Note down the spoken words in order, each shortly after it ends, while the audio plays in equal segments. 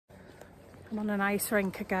I'm on an ice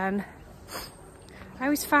rink again. I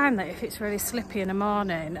always find that if it's really slippy in the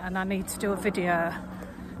morning and I need to do a video,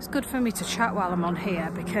 it's good for me to chat while I'm on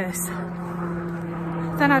here, because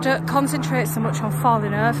then I don't concentrate so much on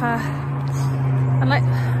falling over. And like,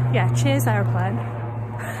 yeah, cheers aeroplane.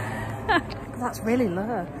 That's really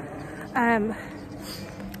low.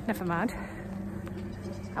 Never mind.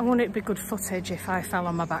 I want it to be good footage if I fell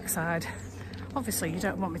on my backside. Obviously you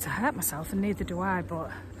don't want me to hurt myself, and neither do I,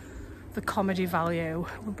 but the comedy value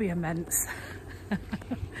would be immense.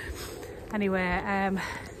 Anyway,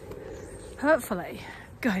 hopefully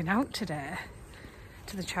going out today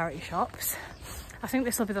to the charity shops. I think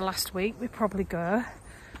this will be the last week we probably go,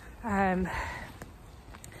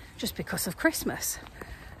 just because of Christmas.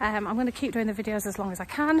 I'm going to keep doing the videos as long as I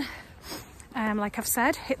can. Like I've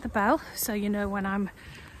said, hit the bell so you know when I'm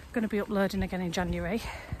going to be uploading again in January.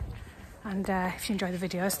 And if you enjoy the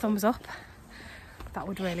videos, thumbs up. That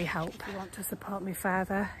would really help. If you want to support me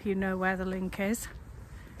further, you know where the link is.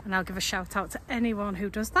 And I'll give a shout out to anyone who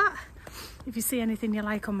does that. If you see anything you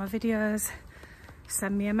like on my videos,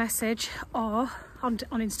 send me a message, or on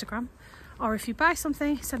Instagram. Or if you buy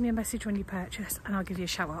something, send me a message when you purchase and I'll give you a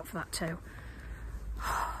shout out for that too.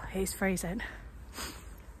 It's freezing.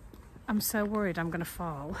 I'm so worried I'm going to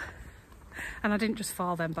fall. And I didn't just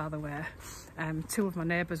fall then, by the way. Two of my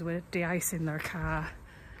neighbours were de-icing their car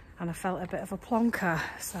and I felt a bit of a plonker,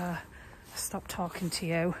 so I stopped talking to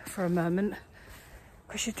you for a moment,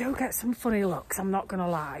 because you do get some funny looks, I'm not gonna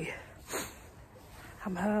lie.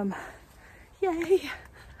 I'm home. Yay!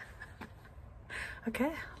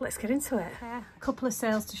 Okay, let's get into it. A couple of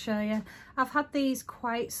sales to show you. I've had these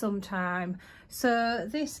quite some time. So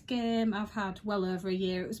this game I've had well over a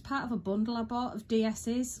year. It was part of a bundle I bought of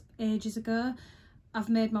DS's ages ago. I've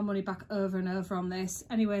made my money back over and over on this.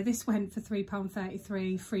 Anyway, this went for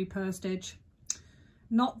 £3.33, free postage.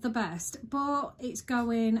 Not the best, but it's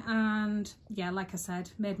going, and yeah, like I said,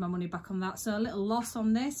 made my money back on that. So a little loss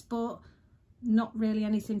on this, but not really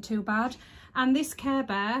anything too bad. And this Care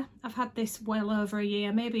Bear, I've had this well over a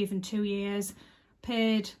year, maybe even 2 years.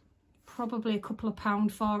 Paid probably a couple of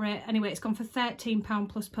pounds for it. Anyway, it's gone for £13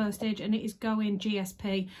 plus postage, and it is going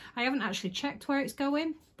GSP. I haven't actually checked where it's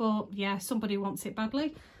going, but yeah, somebody wants it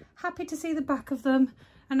badly. Happy to see the back of them.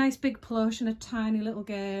 A nice big plush and a tiny little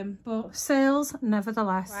game, but sales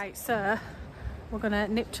nevertheless. Right, so we're gonna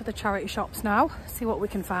nip to the charity shops now, see what we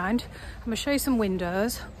can find. I'm gonna show you some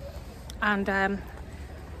windows, and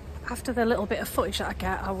after the little bit of footage that I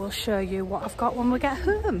get, I will show you what I've got when we get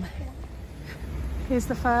home. Here's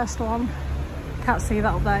the first one. Can't see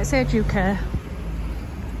that up there, it's Age UK.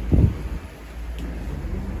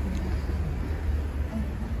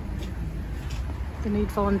 They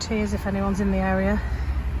need volunteers if anyone's in the area.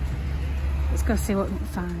 Let's go see what we can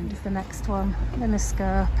find. The next one, in a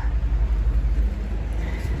scope.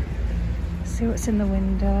 See what's in the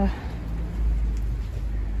window.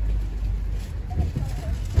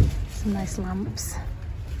 Some nice lamps.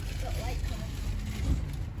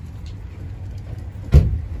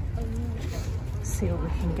 See what we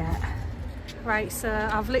can get. Right, so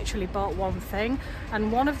I've literally bought one thing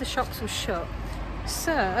and one of the shops was shut.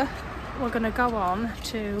 So we're gonna go on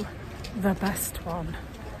to the best one,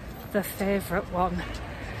 the favourite one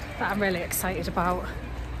that I'm really excited about.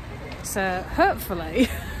 So hopefully,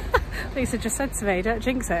 Lisa just said to me, don't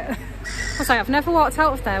jinx it. I was like, I've never walked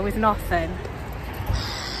out of there with nothing.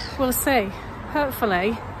 We'll see.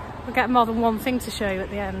 Hopefully we'll get more than one thing to show you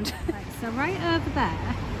at the end. Right, so right over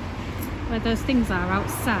there, where those things are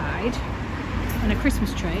outside, and a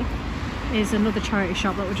Christmas tree, is another charity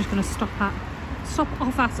shop that we're just going to stop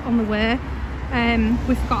off at on the way.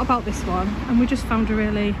 We forgot about this one and we just found a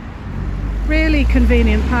really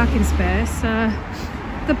convenient parking space.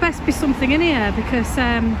 There best be something in here, because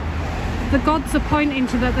the gods are pointing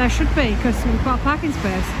to that there should be, because we've got a parking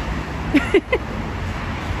space.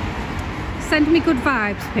 Send me good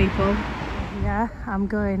vibes, people. Yeah, I'm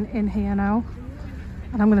going in here now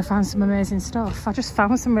and I'm going to find some amazing stuff. I just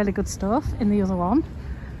found some really good stuff in the other one,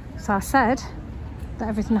 so I said that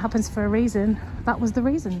everything happens for a reason. That was the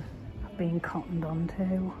reason. I've been cottoned on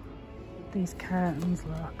to. These curtains,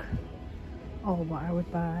 look. All what I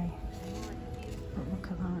would buy. But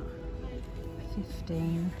look at that.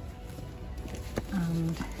 15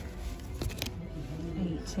 and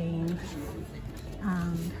 18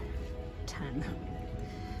 and 10.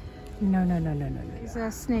 No. Here's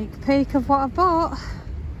a sneak peek of what I bought.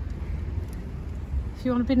 If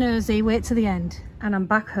you want to be nosy, wait to the end. And I'm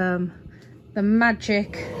back home. The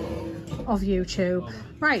magic of YouTube.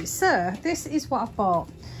 Right, so this is what I've bought.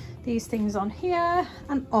 These things on here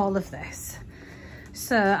and all of this.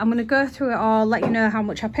 So I'm going to go through it all, let you know how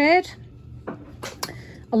much I paid,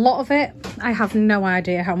 a lot of it. I have no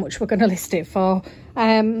idea how much we're going to list it for.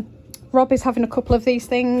 Rob is having a couple of these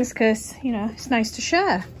things because, you know, it's nice to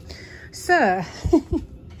share. So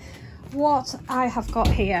what I have got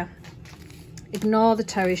here, ignore the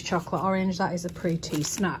Terry's chocolate orange, that is a pre-tea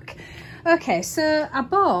snack. Okay, so I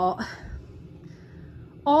bought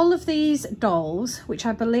all of these dolls, which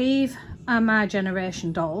I believe are my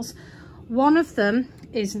generation dolls. One of them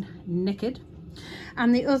is naked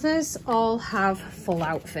and the others all have full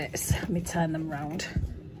outfits. Let me turn them round.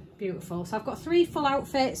 Beautiful. So I've got 3 full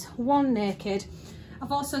outfits, 1 naked.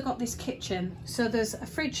 I've also got this kitchen. So there's a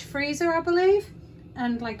fridge freezer, I believe,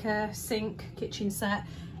 and like a sink kitchen set.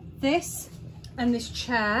 This and this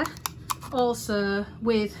chair also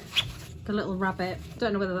with the little rabbit.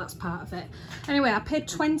 Don't know whether that's part of it. Anyway, I paid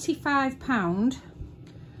 £25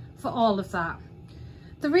 for all of that.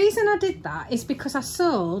 The reason I did that is because I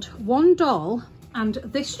sold 1 doll and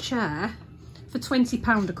this chair for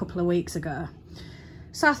 £20 a couple of weeks ago.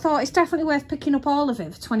 So I thought it's definitely worth picking up all of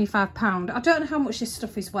it for £25. I don't know how much this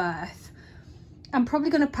stuff is worth. I'm probably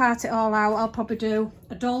going to part it all out. I'll probably do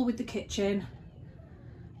a doll with the kitchen.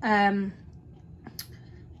 I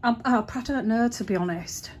don't know, to be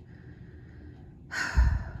honest.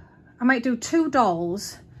 I might do 2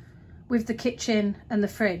 dolls with the kitchen and the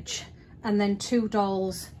fridge, and then 2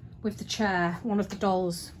 dolls with the chair. One of the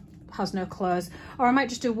dolls has no clothes, or I might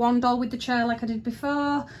just do 1 doll with the chair like I did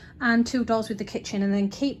before and 2 dolls with the kitchen, and then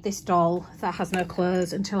keep this doll that has no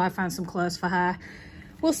clothes until I find some clothes for her.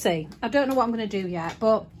 We'll see. I don't know what I'm going to do yet,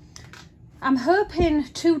 but I'm hoping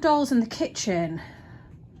 2 dolls in the kitchen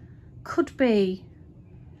could be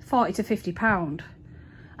 £40 to £50,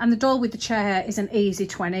 and the doll with the chair is an easy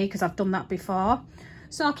 20 because I've done that before.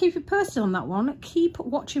 So I'll keep you posted on that one. Keep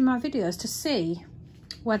watching my videos to see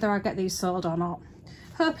whether I get these sold or not.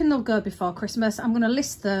 Hoping they'll go before Christmas. I'm going to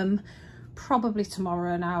list them probably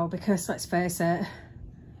tomorrow now because, let's face it,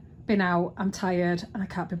 been out, I'm tired and I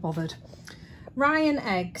can't be bothered. Ryan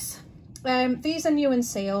eggs. These are new and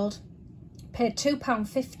sealed. Paid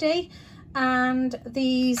 £2.50 and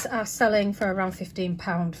these are selling for around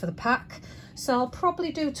 £15 for the pack. So I'll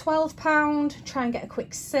probably do £12, try and get a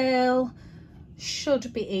quick sale.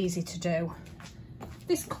 Should be easy to do.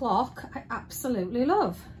 This clock I absolutely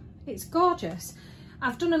love. It's gorgeous.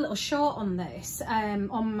 I've done a little short on this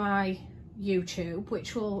on my YouTube,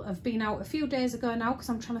 which will have been out a few days ago now because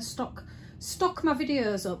I'm trying to stock my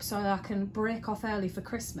videos up so I can break off early for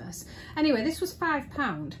Christmas. Anyway, this was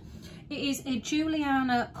 £5. It is a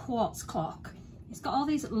Juliana quartz clock. It's got all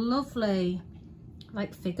these lovely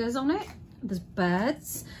like figures on it. There's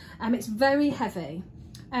birds. It's very heavy.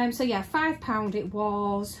 So yeah, £5 it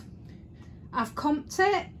was. I've comped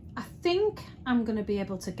it. I think I'm going to be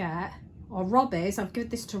able to get, or Rob is, I've given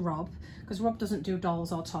this to Rob because Rob doesn't do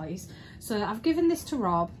dolls or toys. So I've given this to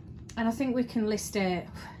Rob and I think we can list it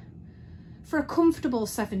for a comfortable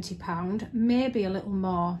 £70, maybe a little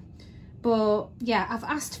more. But yeah, I've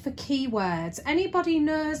asked for keywords. Anybody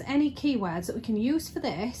knows any keywords that we can use for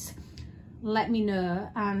this, let me know.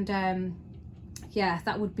 And yeah,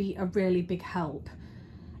 that would be a really big help.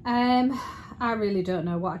 I really don't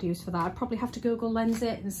know what I'd use for that. I'd probably have to Google Lens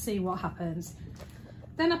it and see what happens.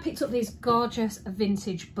 Then I picked up these gorgeous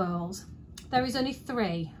vintage bowls. There is only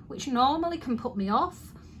 3, which normally can put me off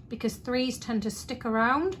because 3s tend to stick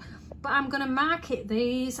around, but I'm going to market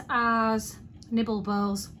these as nibble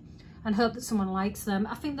bowls and hope that someone likes them.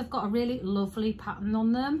 I think they've got a really lovely pattern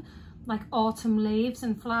on them, like autumn leaves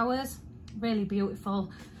and flowers. Really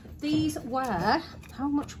beautiful. These were, how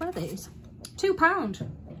much were these? £2.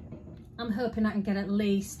 I'm hoping I can get at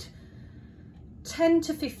least 10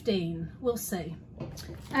 to 15, we'll see.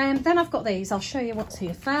 And then I've got these, I'll show you what's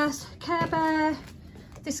here first. Care Bear.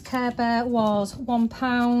 This Care Bear was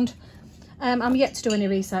 £1. I'm yet to do any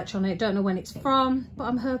research on it, don't know when it's from, but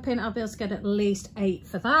I'm hoping I'll be able to get at least 8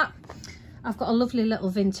 for that. I've got a lovely little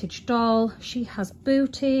vintage doll. She has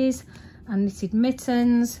booties and knitted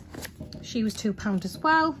mittens. She was £2 as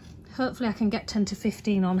well. Hopefully I can get 10 to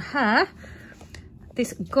 15 on her.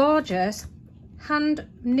 This gorgeous hand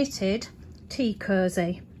knitted tea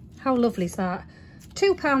cozy. How lovely is that?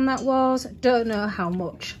 £2 that was. Don't know how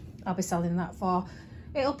much I'll be selling that for.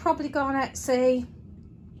 It'll probably go on Etsy.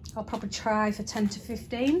 I'll probably try for 10 to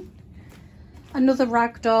 15. Another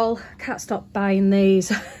rag doll. Can't stop buying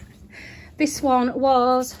these. This one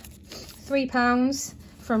was £3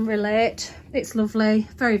 from Relate. It's lovely,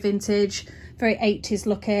 very vintage, very 80s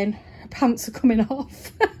looking. Her pants are coming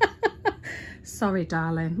off. Sorry,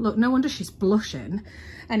 darling. Look, no wonder she's blushing.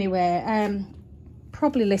 Anyway,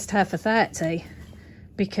 probably list her for 30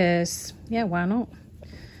 because, yeah, why not?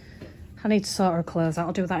 I need to sort her clothes out.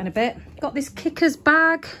 I'll do that in a bit. Got this Kickers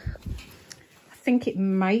bag. I think it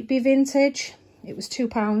might be vintage. It was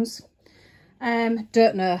 £2.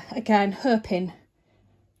 Don't know. Again, hoping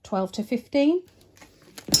 12 to 15.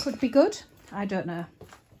 Could be good. I don't know.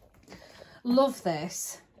 Love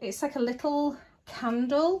this. It's like a little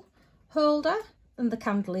candle holder and the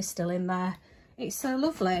candle is still in there. It's so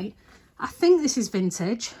lovely. I think this is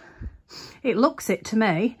vintage. It looks it to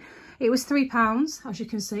me. It was £3, as you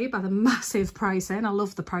can see, by the massive pricing. I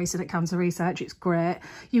love the pricing at Cancer Research. It's great.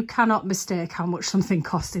 You cannot mistake how much something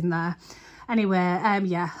cost in there. Anyway,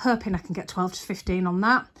 yeah, hoping I can get 12 to 15 on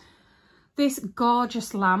that. This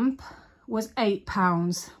gorgeous lamp was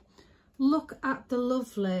 £8. Look at the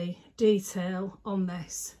lovely detail on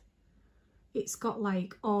this. It's got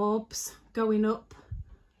like orbs going up,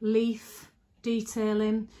 leaf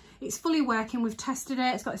detailing. It's fully working. We've tested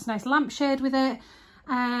it. It's got this nice lampshade with it.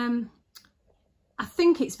 I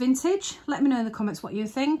think it's vintage. Let me know in the comments what you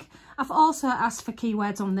think. I've also asked for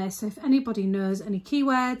keywords on this. So if anybody knows any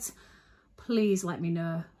keywords, please let me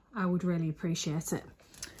know. I would really appreciate it.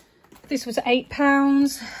 This was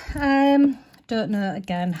 £8. Don't know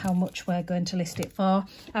again how much we're going to list it for.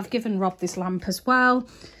 I've given Rob this lamp as well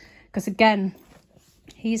because again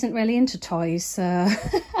he isn't really into toys, so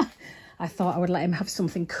I thought I would let him have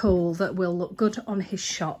something cool that will look good on his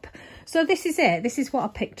shop. So this is it. This is what I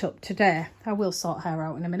picked up today. I will sort her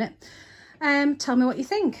out in a minute. Tell me what you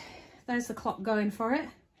think. There's the clock going for it.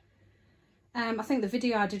 I think the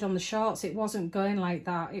video I did on the shorts, it wasn't going like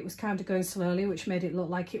that. It was kind of going slowly, which made it look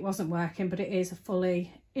like it wasn't working, but it is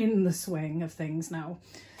fully in the swing of things now.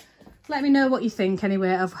 Let me know what you think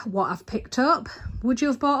anyway of what I've picked up. Would you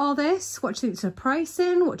have bought all this? What do you think to the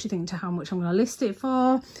pricing? What do you think to how much I'm going to list it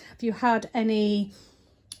for? Have you had any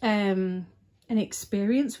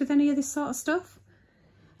experience with any of this sort of stuff?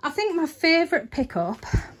 I think my favourite pickup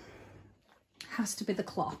has to be the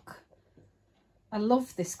clock. I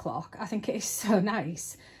love this clock. I think it is so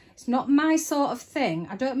nice. It's not my sort of thing.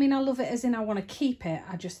 I don't mean I love it as in I want to keep it.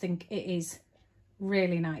 I just think it is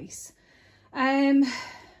really nice.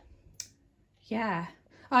 Yeah.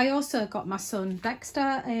 I also got my son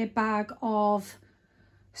Dexter a bag of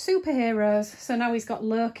superheroes. So now he's got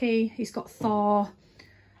Loki, he's got Thor,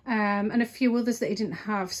 and a few others that he didn't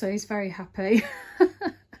have. So he's very happy.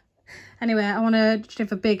 Anyway, I want to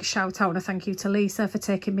give a big shout out and a thank you to Lisa for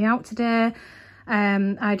taking me out today.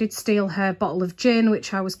 I did steal her bottle of gin,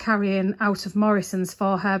 which I was carrying out of Morrison's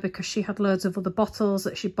for her because she had loads of other bottles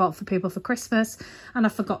that she bought for people for Christmas and I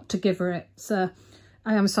forgot to give her it. So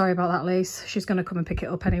I am sorry about that, Lisa. She's going to come and pick it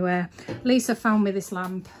up anyway. Lisa found me this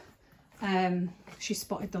lamp. She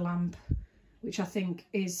spotted the lamp, which I think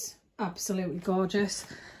is absolutely gorgeous.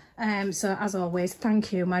 So as always,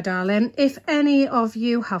 thank you, my darling. If any of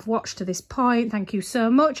you have watched to this point, thank you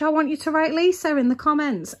so much. I want you to write Lisa in the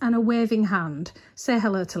comments and a waving hand. Say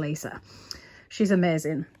hello to Lisa. She's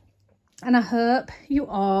amazing. And I hope you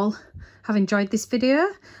all have enjoyed this video.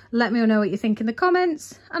 Let me know what you think in the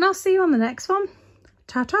comments and I'll see you on the next one.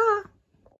 Ta-ta.